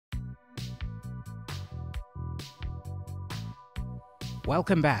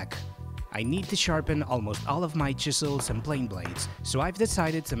Welcome back. I need to sharpen almost all of my chisels and plane blades, so I've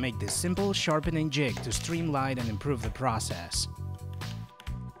decided to make this simple sharpening jig to streamline and improve the process.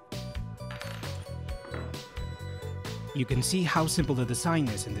 You can see how simple the design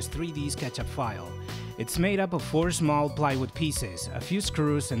is in this 3D SketchUp file. It's made up of 4 small plywood pieces, a few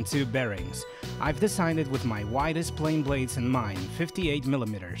screws and 2 bearings. I've designed it with my widest plane blades in mind,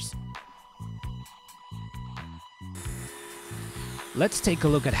 58mm. Let's take a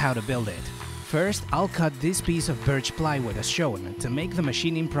look at how to build it. First, I'll cut this piece of birch plywood as shown to make the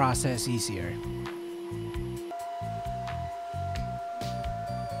machining process easier.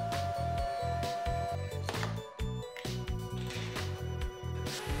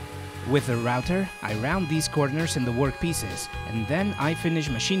 With a router, I round these corners in the work pieces, and then I finish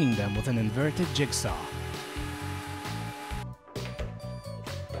machining them with an inverted jigsaw.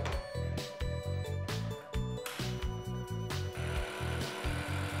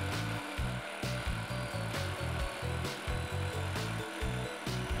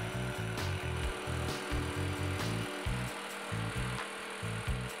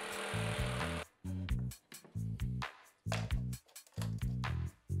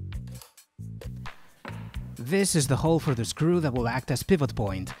 This is the hole for the screw that will act as pivot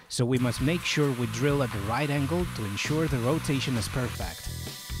point, so we must make sure we drill at the right angle to ensure the rotation is perfect.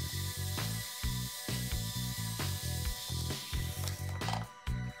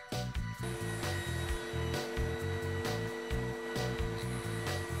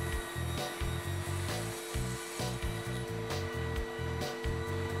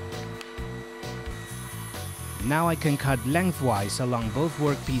 Now I can cut lengthwise along both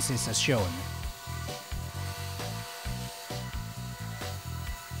work pieces as shown.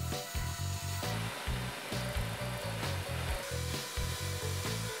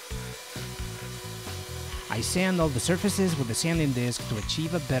 I sand all the surfaces with a sanding disc to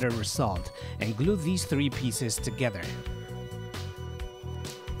achieve a better result, and glue these 3 pieces together.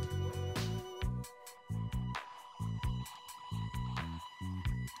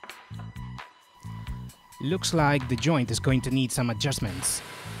 Looks like the joint is going to need some adjustments.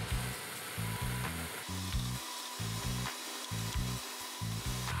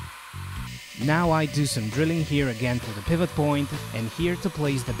 Now I do some drilling here again for the pivot point and here to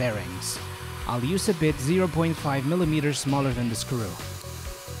place the bearings. I'll use a bit 0.5mm smaller than the screw.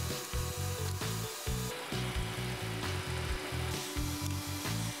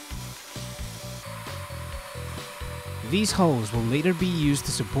 These holes will later be used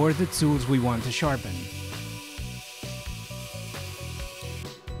to support the tools we want to sharpen.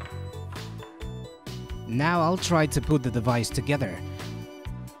 Now I'll try to put the device together.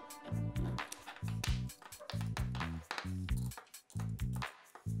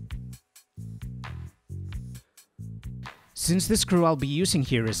 Since the screw I'll be using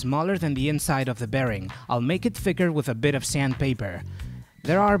here is smaller than the inside of the bearing, I'll make it thicker with a bit of sandpaper.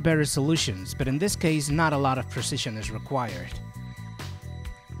 There are better solutions, but in this case not a lot of precision is required.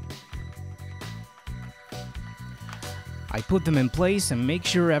 I put them in place and make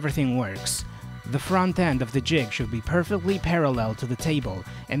sure everything works. The front end of the jig should be perfectly parallel to the table,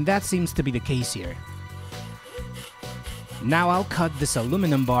 and that seems to be the case here. Now I'll cut this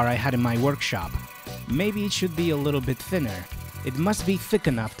aluminum bar I had in my workshop. Maybe it should be a little bit thinner. It must be thick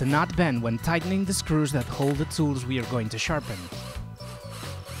enough to not bend when tightening the screws that hold the tools we are going to sharpen.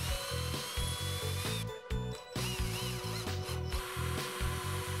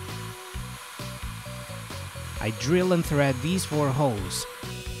 I drill and thread these 4 holes.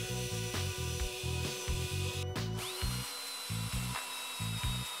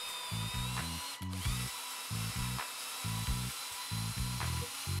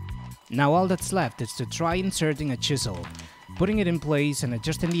 Now all that's left is to try inserting a chisel. Putting it in place and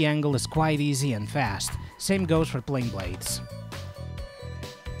adjusting the angle is quite easy and fast. Same goes for plane blades.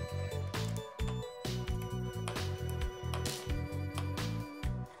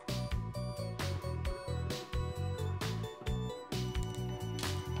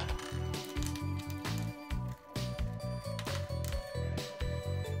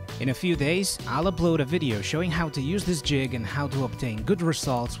 In a few days, I'll upload a video showing how to use this jig and how to obtain good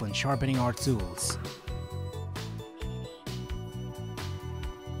results when sharpening our tools.